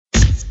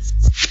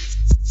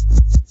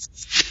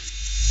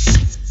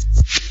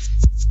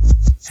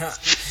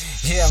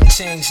Yeah, I'm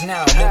changed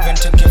now, living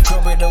to give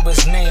glory to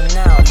his name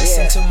now.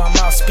 Listen to my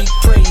mouth speak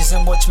praise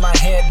and watch my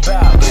head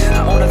bow.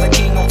 I honor the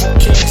King of all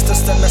kings,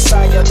 that's the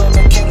Messiah. Though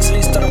the king's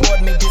list of the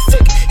word may be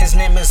thick, his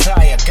name is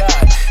higher.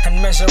 God,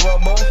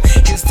 unmeasurable,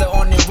 he's the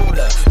only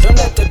ruler. Don't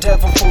let the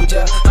devil fool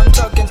ya, I'm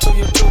talking to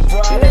you too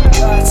broad. And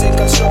God's in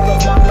control of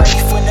my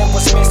life. When it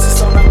was missing,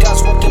 so now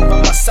God's walking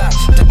by my side.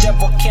 The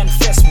devil can't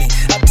fess me,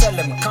 I tell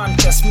him can't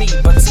test me.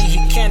 But see,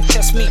 he can't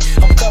test me,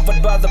 I'm covered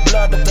by the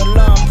blood of the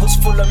Lamb who's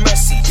full of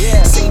mercy.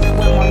 Save me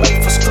when my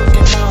life was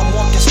crooked, now I'm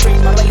walking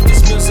straight. My life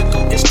is musical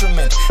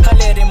instrument, I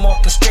let him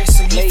orchestrate.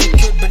 So if you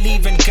could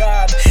believe in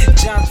God,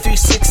 John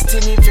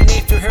 3:16. Even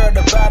if you heard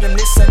about him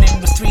listening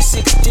with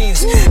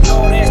 3:16s,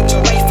 know that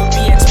your life will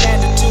be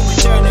expanded to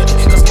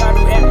eternity. Cause God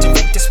will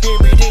activate the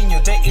spirit in you,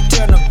 the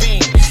eternal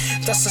being.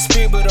 That's the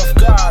spirit of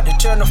God,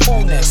 eternal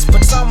fullness.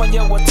 But some of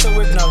you are too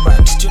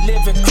ignorant, you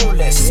live in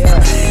clueless.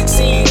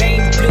 Seeing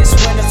ain't bliss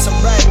when it's a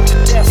right to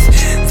death.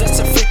 That's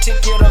a free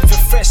ticket of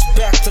your fresh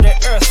back to the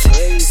earth.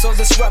 So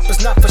this rap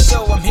is not for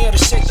show, I'm here to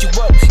shake you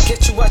up,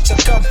 get you out your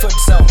comfort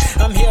zone.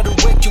 I'm here to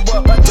wake you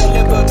up, I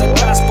deliver the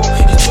gospel.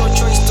 It's your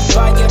choice to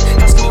buy it,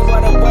 ask me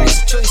what a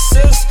wise choice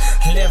is,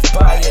 live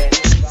by it.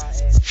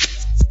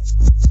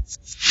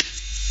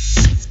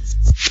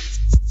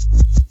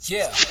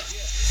 Yeah,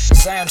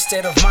 Zion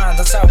state of mind,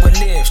 that's how we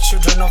live.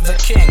 Children of the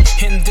King,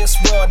 in this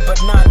world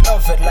but not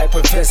of it, like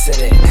we're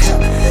visiting.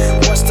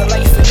 What's the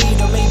life we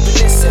lead, or maybe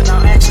listen.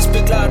 Our actions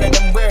speak louder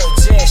than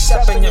words, yeah,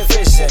 sharpen your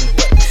vision.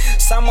 But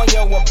some of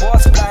you were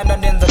both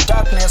blinded in the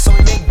darkness, so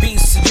we make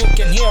beats so you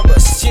can hear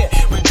us, yeah,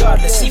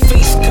 regardless. See,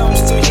 faith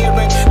comes to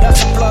hearing,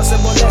 that's a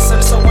plausible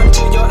lesson. So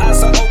until your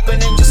eyes are open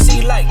and you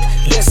see light,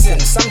 listen.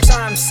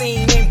 Sometimes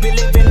seeing ain't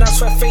believing, that's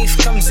where faith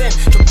comes in.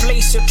 To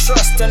place your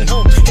trust and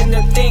hope in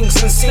the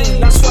things unseen.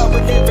 That's why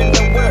we live in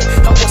the word,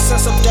 our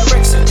sense of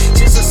direction.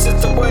 Jesus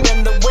is the word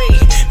and the way,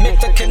 make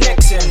the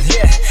connection,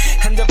 yeah.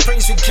 And the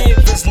praise we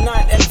give is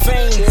not in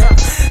vain.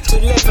 To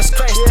live is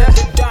Christ and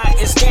to die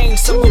is gain.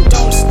 So we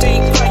don't stay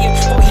quiet,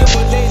 or he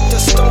will let the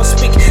storm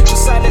speak. To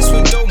silence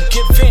we don't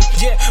give in,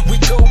 yeah, we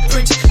go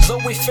preach.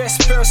 Though we face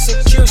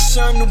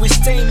persecution, we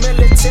stay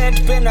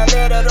militant. Been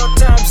alert at all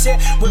times, yeah,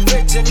 we're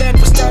vigilant.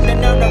 We're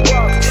standing on the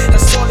rock, a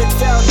solid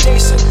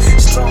foundation,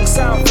 strong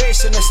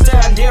salvation. And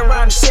stand here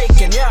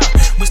unshaken, yeah.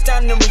 We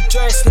stand and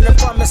rejoice in the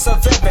promise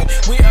of heaven.